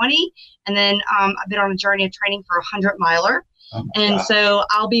 2020, and then I've been on a journey of training for a 100-miler. So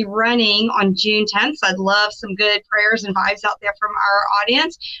I'll be running on June 10th. So I'd love some good prayers and vibes out there from our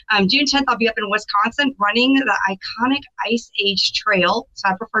audience. June 10th, I'll be up in Wisconsin running the iconic Ice Age Trail. So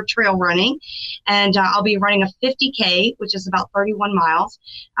I prefer trail running. And I'll be running a 50K, which is about 31 miles,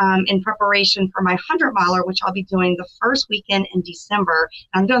 in preparation for my 100-miler, which I'll be doing the first weekend in December.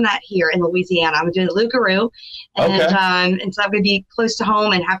 And I'm doing that here in Louisiana. I'm doing Lougarou. And, and so I'm going to be close to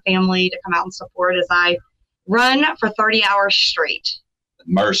home and have family to come out and support as I run for 30 hours straight.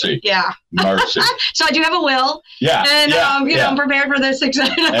 Mercy. Yeah. Mercy. So I do have a will. Yeah. And, I'm prepared for this. And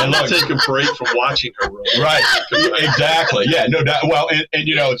look, take a break from watching her run. Right. Exactly. Yeah. No doubt. Well, and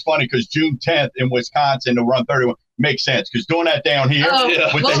it's funny because June 10th in Wisconsin to run 31 makes sense because doing that down here.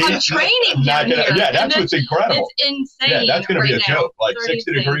 With the heat, I'm training down here. Yeah, that's what's incredible. It's insane. Yeah, that's going to be a joke. Like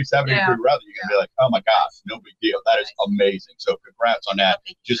 60 degrees, 70 degree weather. You're going to be like, oh my gosh, no big deal. That is amazing. So congrats on that.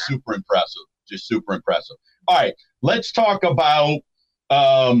 Just super impressive. All right, let's talk about,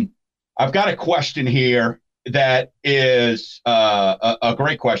 I've got a question here that is a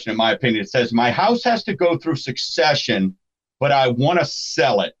great question in my opinion. It says, my house has to go through succession, but I want to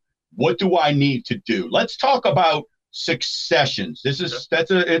sell it. What do I need to do? Let's talk about successions. It's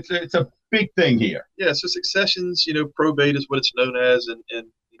a big thing here. Yeah, so successions, probate is what it's known as in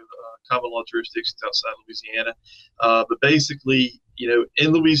common law jurisdictions outside Louisiana. But basically,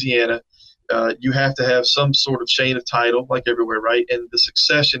 in Louisiana, you have to have some sort of chain of title, like everywhere, right? And the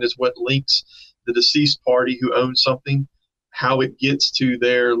succession is what links the deceased party who owns something, how it gets to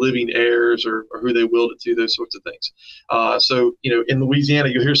their living heirs or who they willed it to, those sorts of things. So, in Louisiana,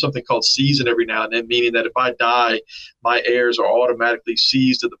 you'll hear something called season every now and then, meaning that if I die, my heirs are automatically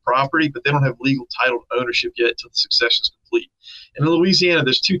seized of the property, but they don't have legal title to ownership yet until the succession is complete. And in Louisiana,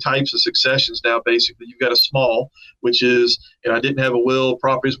 there's two types of successions now, basically. You've got a small, which is, I didn't have a will,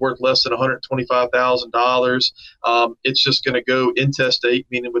 property's worth less than $125,000. It's just going to go intestate,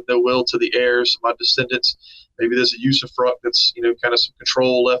 meaning with no will to the heirs, my descendants. Maybe there's a usufruct that's, kind of some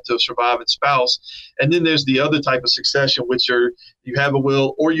control left to a surviving spouse. And then there's the other type of succession, which are you have a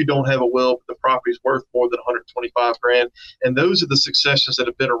will or you don't have a will, but the property's worth more than $125,000. And those are the successions that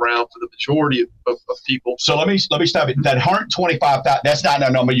have been around for the majority of people. So let me stop it. That $125,000, that's not a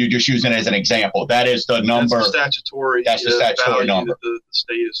number you're just using as an example. That is the number. That's the statutory. That's the statutory number that the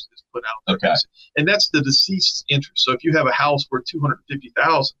state is put out there. Okay. And that's the deceased interest. So if you have a house worth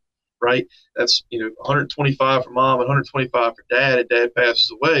 $250,000, right? That's 125 for mom and 125 for dad, and dad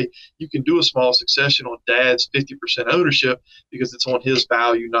passes away. You can do a small succession on dad's 50% ownership because it's on his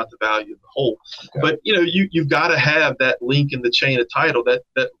value, not the value of the whole. Okay. But you've got to have that link in the chain of title, that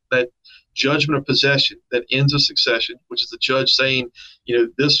judgment of possession that ends a succession, which is the judge saying,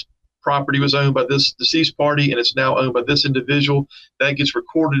 this property was owned by this deceased party and it's now owned by this individual. That gets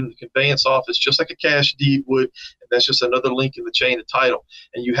recorded in the conveyance office just like a cash deed would, and that's just another link in the chain of title.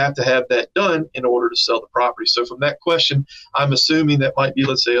 And you have to have that done in order to sell the property. So from that question, I'm assuming that might be,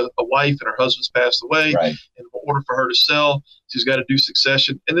 let's say, a wife and her husband's passed away. Right. And in order for her to sell, she's got to do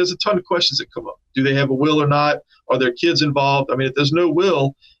succession. And there's a ton of questions that come up. Do they have a will or not? Are there kids involved? I mean, if there's no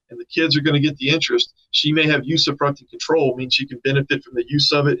will and the kids are going to get the interest, she may have usufruct and control, means she can benefit from the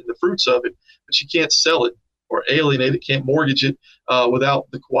use of it and the fruits of it, but she can't sell it or alienate it, can't mortgage it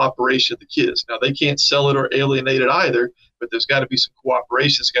without the cooperation of the kids. Now, they can't sell it or alienate it either, but there's got to be some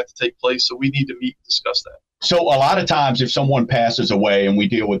cooperation that's got to take place, so we need to meet and discuss that. So a lot of times if someone passes away, and we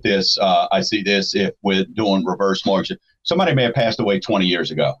deal with this, I see this if we're doing reverse mortgage, somebody may have passed away 20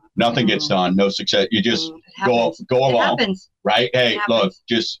 years ago. Nothing gets done, no success. You just go along, right? Hey, look,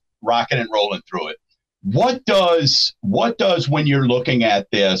 just rocking and rolling through it. What does when you're looking at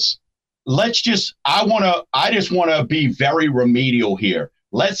this, I just want to be very remedial here.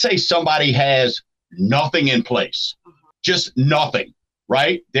 Let's say somebody has nothing in place, just nothing,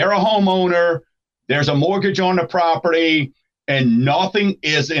 right? They're a homeowner. There's a mortgage on the property and nothing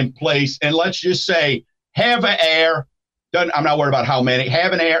is in place. And let's just say have an heir. I'm not worried about how many.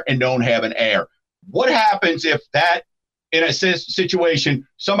 Have an heir and don't have an heir. What happens if that, in a situation,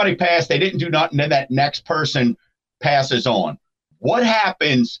 somebody passed, they didn't do nothing, then that next person passes on? What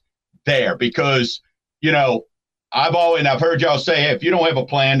happens there? Because, I've heard y'all say, hey, if you don't have a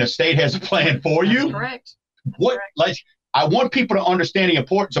plan, the state has a plan for you. That's correct. I want people to understand the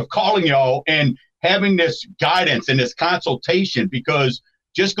importance of calling y'all and having this guidance and this consultation, because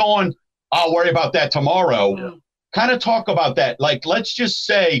just going, I'll worry about that tomorrow, kind of talk about that. Like, let's just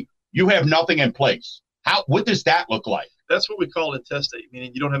say you have nothing in place. What does that look like? That's what we call intestate,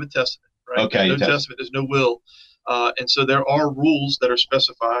 meaning you don't have a testament, right? Okay. There's no testament, there's no will. And so there are rules that are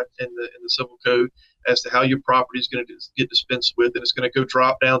specified in the civil code as to how your property is going to get dispensed with, and it's going to go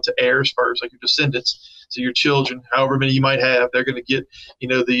drop down to heirs first, like your descendants. So your children, however many you might have, they're going to get,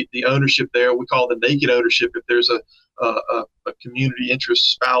 the ownership there. We call it the naked ownership if there's a community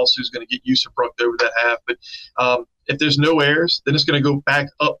interest spouse who's going to get usufruct over that half. But if there's no heirs, then it's going to go back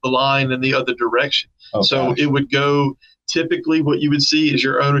up the line in the other direction. Oh, so gosh. it would go, typically what you would see is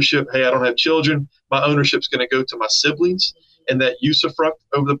your ownership. Hey, I don't have children. My ownership's going to go to my siblings, and that usufruct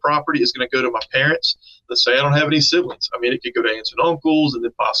over the property is going to go to my parents. Let's say I don't have any siblings. I mean, it could go to aunts and uncles and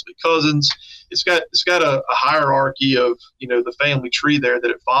then possibly cousins. It's got a hierarchy of, the family tree there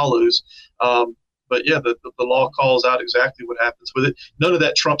that it follows. But yeah, the law calls out exactly what happens with it. None of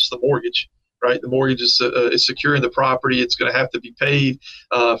that trumps the mortgage, right? The mortgage is securing the property. It's going to have to be paid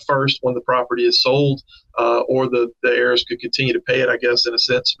first when the property is sold, or the heirs could continue to pay it, I guess, in a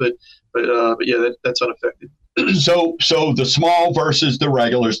sense. But yeah, that's unaffected. So the small versus the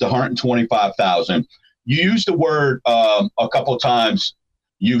regulars, the 125,000. You used the word a couple of times,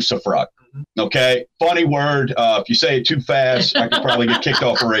 usufruct. Okay, funny word. If you say it too fast, I could probably get kicked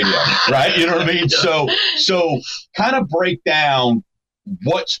off the radio, right? You know what I mean? Yeah. So kind of break down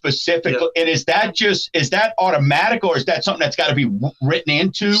what specifically, and is that automatic, or is that something that's got to be written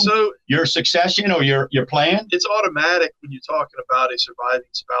into your succession or your plan? It's automatic when you're talking about a surviving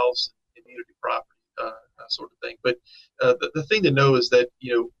spouse and immunity property. Sort of thing. But the thing to know is that,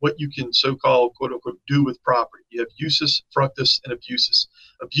 what you can so-called, quote unquote, do with property. You have usus, fructus, and abusus.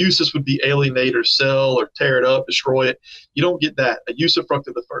 Abusus would be alienate or sell or tear it up, destroy it. You don't get that. A usufruct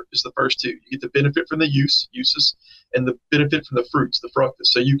is the first two. You get the benefit from the usus, and the benefit from the fruits, the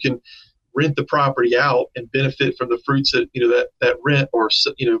fructus. So you can rent the property out and benefit from the fruits that, that rent, or,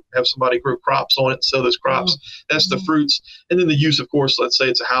 have somebody grow crops on it and sell those crops. That's the fruits. And then the use, of course, let's say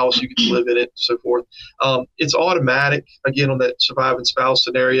it's a house, you can live in it, and so forth. It's automatic, again, on that surviving spouse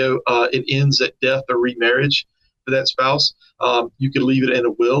scenario. It ends at death or remarriage for that spouse. You could leave it in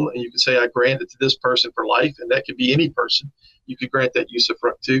a will, and you could say, I grant it to this person for life, and that could be any person. You could grant that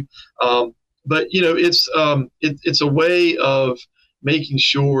usufruct to. But, it's a way of making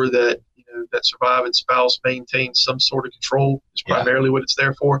sure that that surviving spouse maintains some sort of control is primarily what it's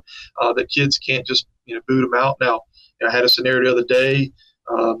there for. That kids can't just boot them out. Now, I had a scenario the other day.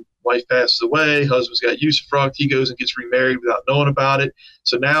 Wife passes away, husband's got usufruct. He goes and gets remarried without knowing about it.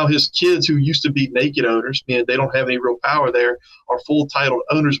 So now his kids, who used to be naked owners, meaning they don't have any real power there, are full titled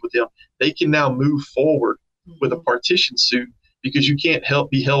owners with him. They can now move forward with a partition suit, because you can't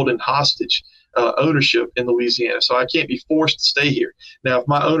be held in hostage ownership in Louisiana. So I can't be forced to stay here. Now, if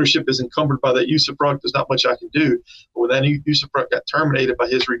my ownership is encumbered by that usufruct, there's not much I can do. But when that usufruct got terminated by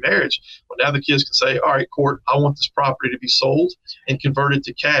his remarriage, well, now the kids can say, all right, court, I want this property to be sold and converted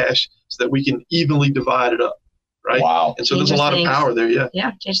to cash so that we can evenly divide it up. right? Wow. And so there's a lot of power there. Yeah.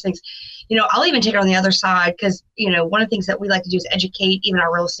 Yeah, change things. I'll even take it on the other side because, one of the things that we like to do is educate even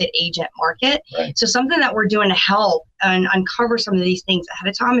our real estate agent market. Right. So something that we're doing to help and uncover some of these things ahead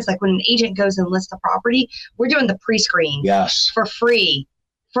of time is like when an agent goes and lists a property, we're doing the pre-screen Yes. for free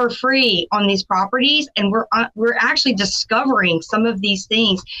on these properties. And we're actually discovering some of these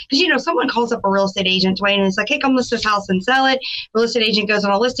things because, someone calls up a real estate agent, Dwayne, and it's like, hey, come list this house and sell it. Real estate agent goes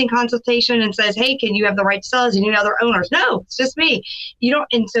on a listing consultation and says, hey, can you have the right to sell? Is any other owners? No, it's just me.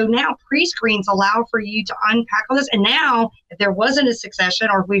 And so now pre-screens allow for you to unpack all this. And now if there wasn't a succession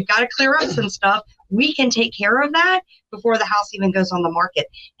or we've got to clear up some stuff, we can take care of that before the house even goes on the market.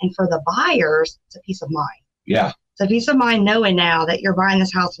 And for the buyers, it's a peace of mind. Yeah. So peace of mind knowing now that you're buying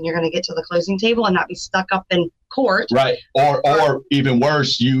this house and you're going to get to the closing table and not be stuck up in court. Right. Or even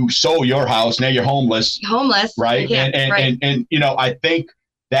worse, you sold your house, now you're homeless. Right. Yeah, and I think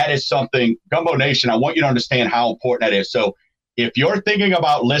that is something, Gumbo Nation, I want you to understand how important that is. So if you're thinking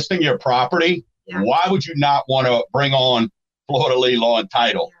about listing your property, why would you not want to bring on Florida Lee Law and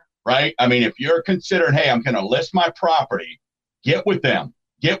Title? Right. I mean, if you're considering, hey, I'm going to list my property, get with them,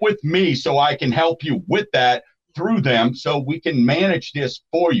 get with me so I can help you with that through them so we can manage this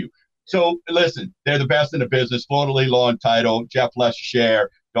for you. So listen, they're the best in the business. Florida Lee Law and Title, Jeff Lesher,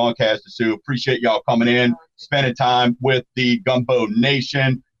 Dawn Castasu. Appreciate y'all coming in, spending time with the Gumbo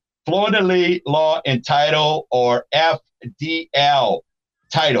Nation. Florida Lee Law and Title, or FDL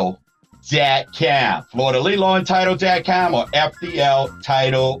Title.com. Florida Lee Law and Title.com or FDL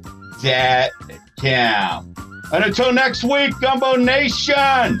Title.com. And until next week, Gumbo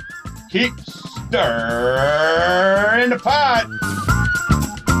Nation, keep stirring the pot.